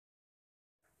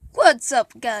What's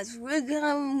up, guys? We're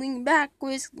coming back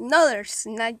with another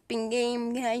sniping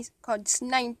game, guys, called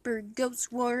Sniper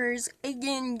Ghost Warriors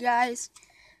again, guys.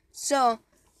 So,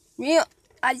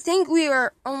 I think we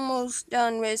are almost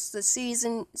done with the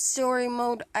season story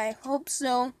mode. I hope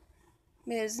so,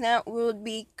 because that would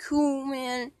be cool,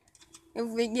 man, if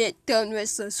we get done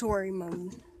with the story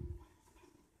mode.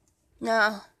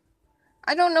 Now,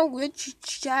 I don't know which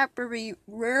chapter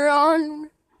we're on.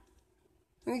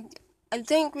 I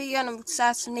think we're gonna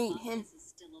assassinate him.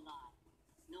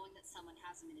 Knowing that someone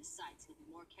has him in his sights, he'll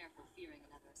be more careful fearing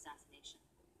another assassination.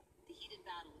 The heated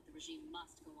battle with the regime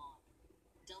must go on.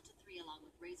 Delta 3 along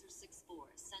with Razor 6-4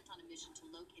 is sent on a mission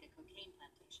to locate a cocaine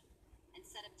plantation and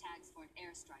set up tags for an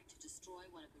airstrike to destroy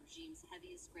one of the regime's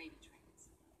heaviest gravy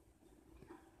trains.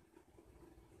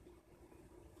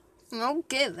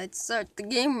 Okay, let's start the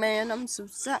game, man. I'm so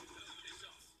sad.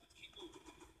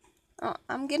 Oh,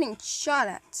 I'm getting shot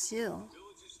at still.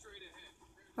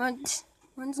 What's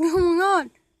going on?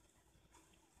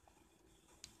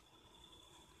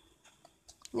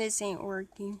 This ain't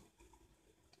working.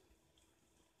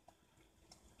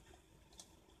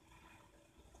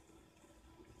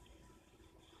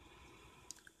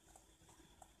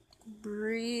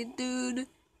 Breathe, dude.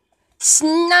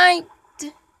 Sniped!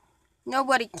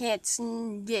 Nobody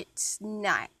can't get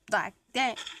sniped like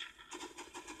that.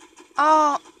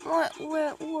 Oh, what?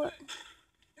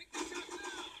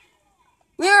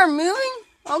 We are moving?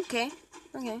 Okay,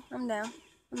 I'm down.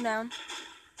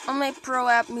 On my pro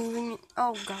app moving.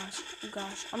 Oh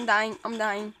gosh, I'm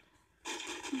dying.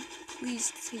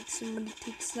 Please somebody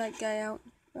takes that guy out.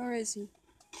 Where is he?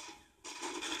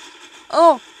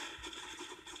 Oh!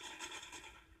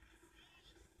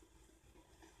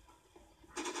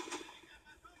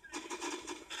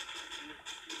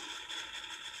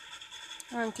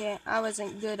 Okay, I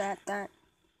wasn't good at that.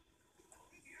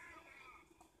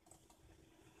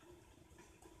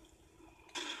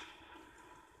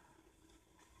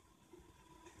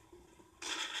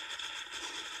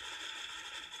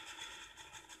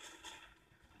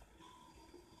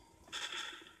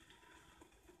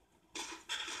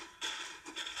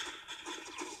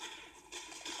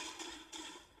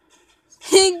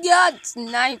 He got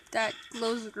sniped at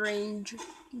close range.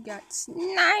 He got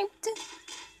sniped.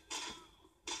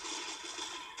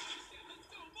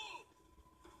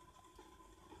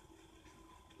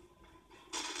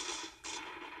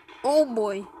 Oh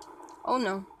boy. Oh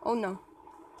no.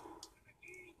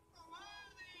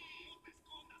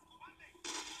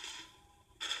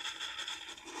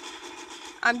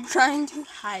 I'm trying to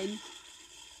hide.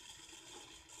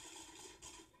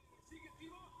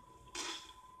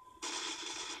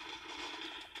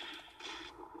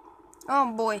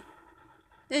 Oh boy.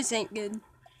 This ain't good.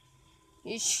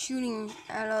 He's shooting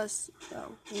at us.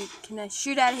 Oh, wait, can I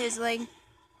shoot at his leg?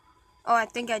 Oh, I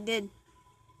think I did.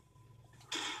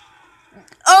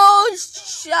 Oh,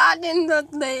 shot in the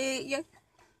leg.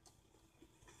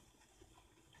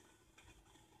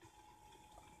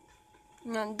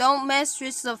 No, don't mess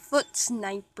with the foot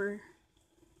sniper.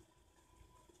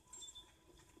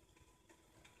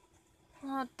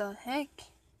 What the heck?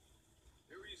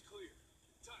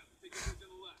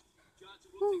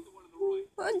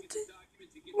 What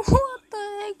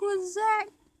the heck was that?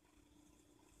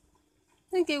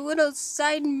 Okay, what a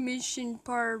side mission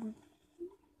part.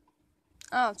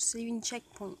 Oh, saving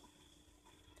checkpoint.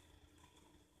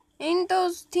 Ain't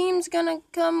those teams gonna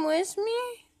come with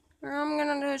me? Or I'm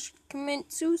gonna just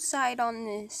commit suicide on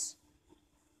this.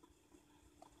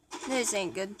 This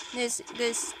ain't good. This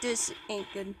ain't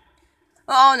good.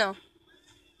 Oh no.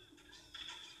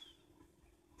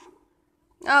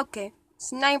 Okay.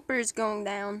 Sniper's going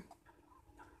down.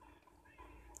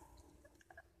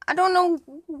 I don't know.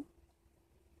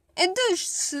 It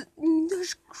does.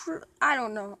 I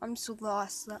don't know. I'm so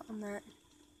lost on that.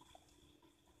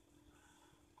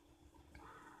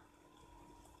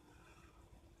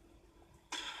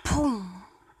 Boom.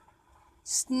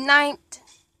 Sniped.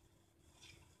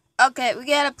 Okay, we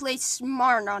gotta play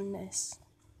smart on this.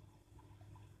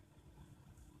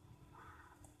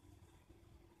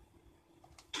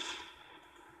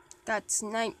 Got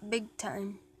sniped big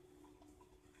time.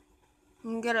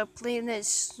 I'm gonna play this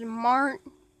smart,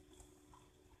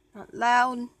 not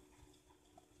loud.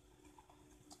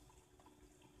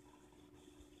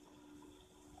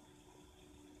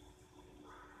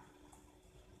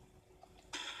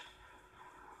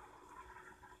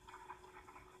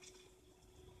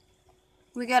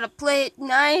 We gotta play it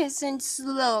nice and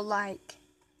slow like.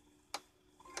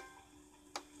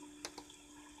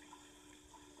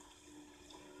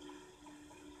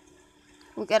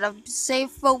 We gotta stay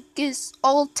focused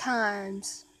all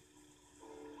times.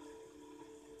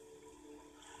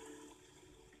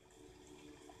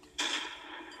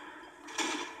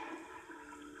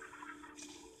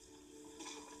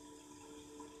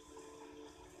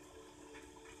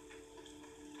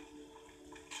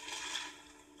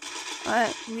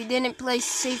 We didn't play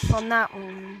safe on that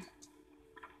one.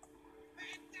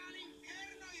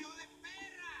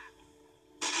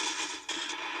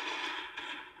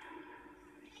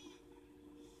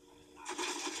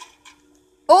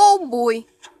 Oh boy.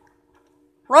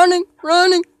 Running,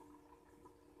 running.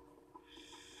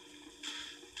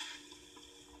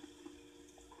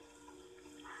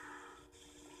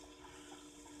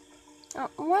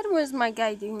 What was my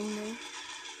guy doing there?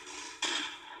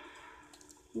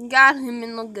 Got him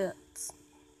in the guts.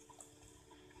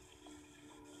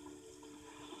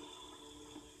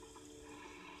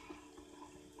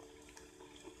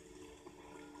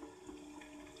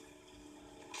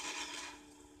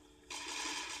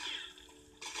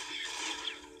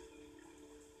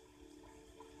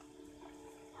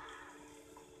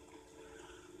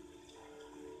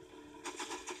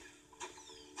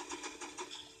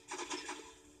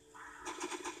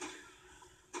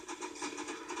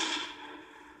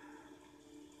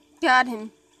 Got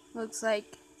him. Looks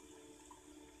like.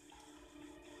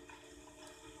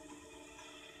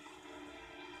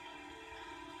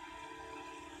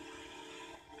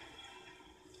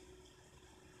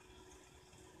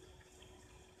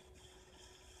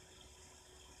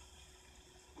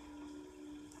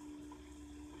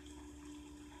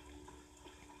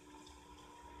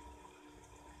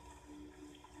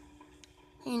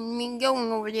 And me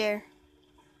going over there.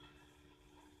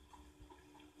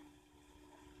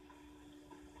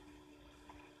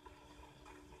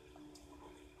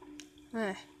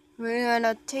 We're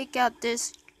gonna take out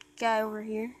this guy over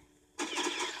here.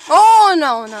 Oh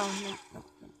no, no, no, no,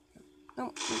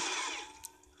 no, no.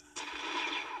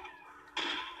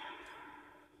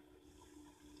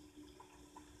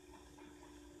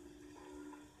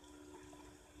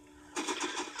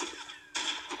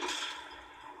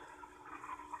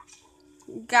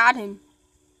 Got him.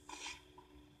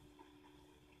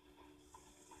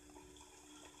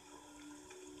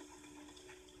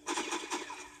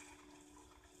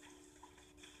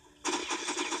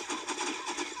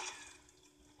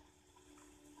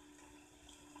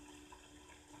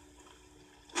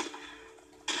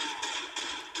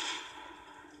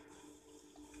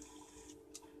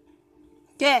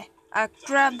 Okay, I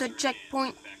grabbed the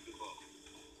checkpoint.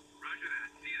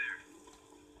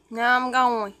 Now I'm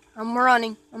going. I'm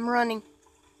running. I'm running.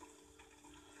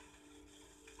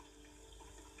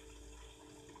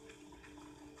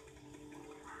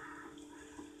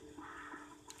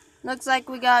 Looks like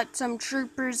we got some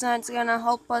troopers that's gonna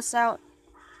help us out.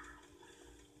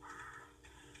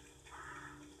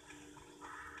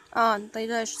 Oh, they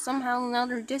just somehow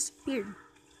another disappeared.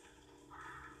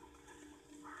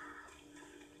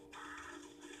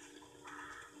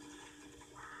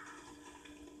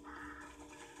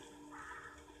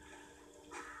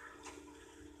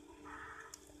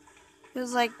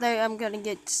 Feels like I'm gonna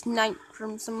get sniped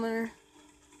from somewhere.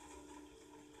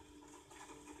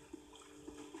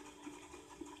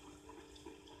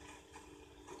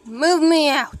 Move me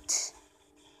out.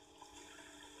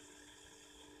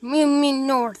 Move me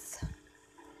north.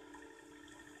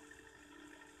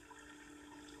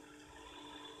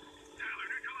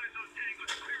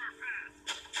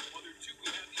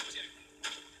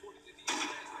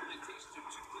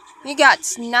 He got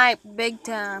sniped big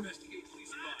time. Roger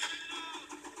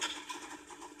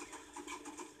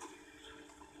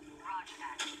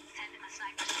that. Send in a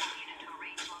sniper squad unit to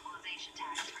arrange localization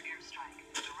tags for airstrike.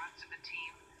 The rest of the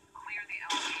team, clear the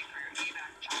LZ for your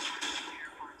evac chopper and prepare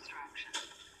for extraction.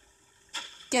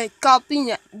 Okay, copy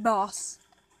that, boss.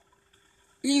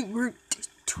 En route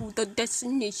to the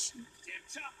destination. Damn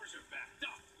choppers are backed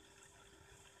up.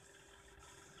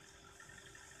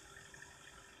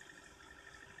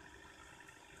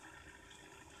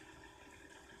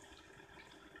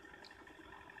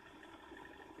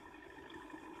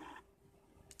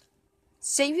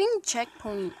 Saving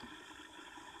checkpoint.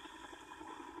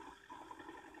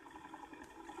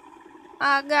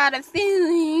 I got a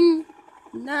feeling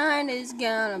tonight is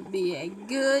gonna be a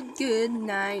good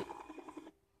night.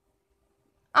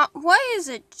 Why is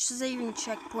it saving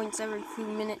checkpoints every few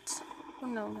minutes? Oh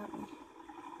no, not me.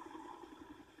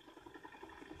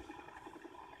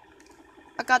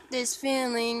 I got this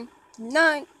feeling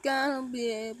tonight gonna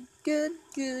be a good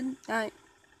night.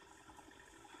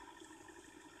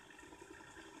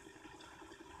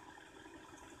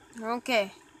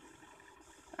 Okay.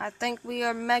 I think we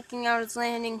are making our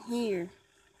landing here.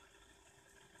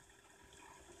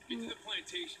 Get to the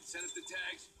plantation, send us the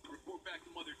tags, report back to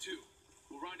Mother 2.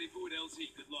 We'll rendezvous at LZ.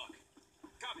 Good luck.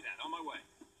 Copy that, on my way.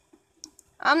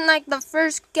 I'm like the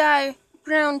first guy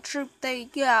ground troop they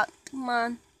got. Come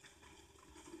on.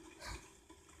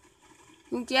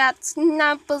 We got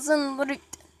snipers and loot.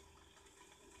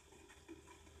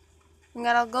 We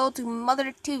gotta go to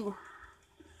Mother 2.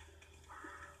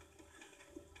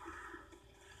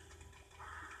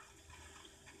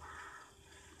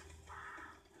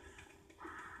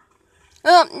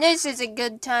 Well, this is a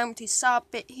good time to stop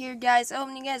it here, guys. I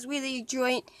hope you guys really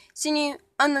enjoy it. See you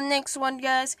on the next one,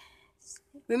 guys.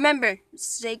 Remember,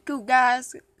 stay cool,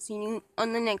 guys. See you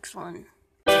on the next one.